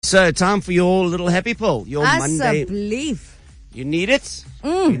So, time for your little happy pill. Your Monday. Asseblief. You need it?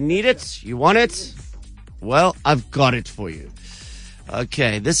 You need it? You want it? Well, I've got it for you.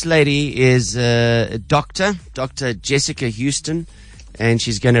 Okay, this lady is a doctor, Dr. Jessica Houston, and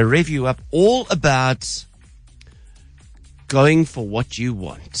she's going to rev you up all about going for what you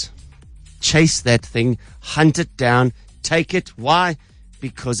want. Chase that thing, hunt it down, take it. Why?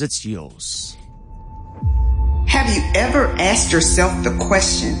 Because it's yours. Have you ever asked yourself the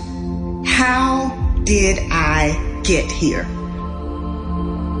question, how did I get here?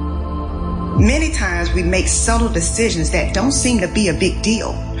 Many times we make subtle decisions that don't seem to be a big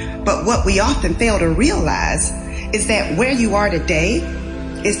deal, but what we often fail to realize is that where you are today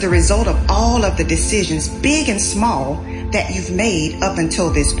is the result of all of the decisions, big and small, that you've made up until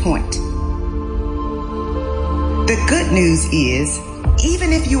this point. The good news is,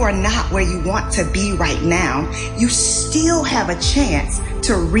 even if you are not where you want to be right now, you still have a chance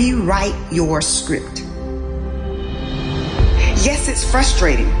to rewrite your script. Yes, it's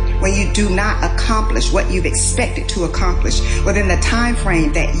frustrating when you do not accomplish what you've expected to accomplish within the time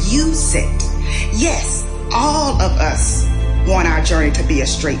frame that you set. Yes, all of us want our journey to be a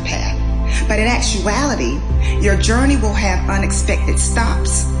straight path. But in actuality, your journey will have unexpected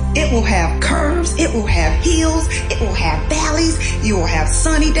stops. It will have curves. It will have hills. It will have valleys. You will have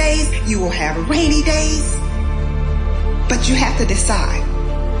sunny days. You will have rainy days. But you have to decide.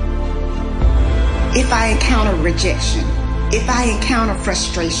 If I encounter rejection, if I encounter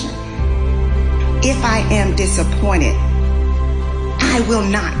frustration, if I am disappointed, I will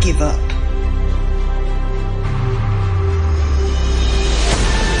not give up.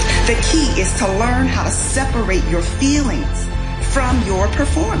 The key is to learn how to separate your feelings from your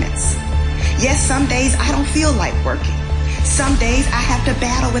performance. Yes, some days I don't feel like working. Some days I have to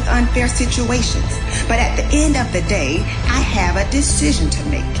battle with unfair situations. But at the end of the day, I have a decision to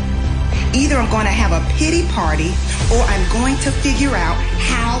make. Either I'm going to have a pity party or I'm going to figure out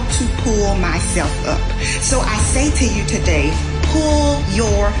how to pull myself up. So I say to you today, pull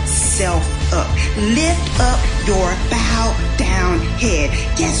yourself up. Lift up your bow down head.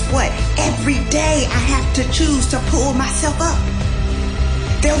 Guess what? Every day I have to choose to pull myself up.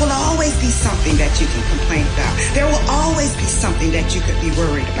 There will always be something that you can complain about. There will always be something that you could be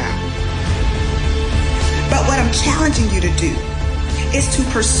worried about. But what I'm challenging you to do is to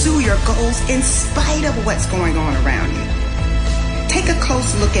pursue your goals in spite of what's going on around you. Take a close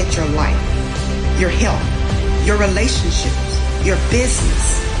look at your life, your health, your relationships, your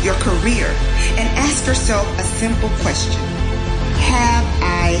business, your career, and ask yourself a simple question. Have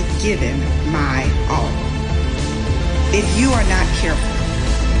I given my all? If you are not careful,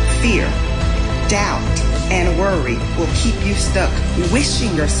 fear, doubt, and worry will keep you stuck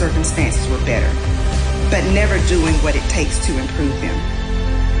wishing your circumstances were better, but never doing what it takes to improve them.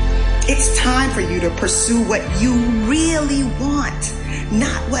 It's time for you to pursue what you really want,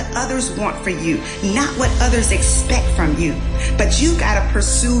 not what others want for you, not what others expect from you, but you gotta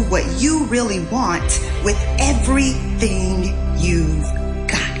pursue what you really want with everything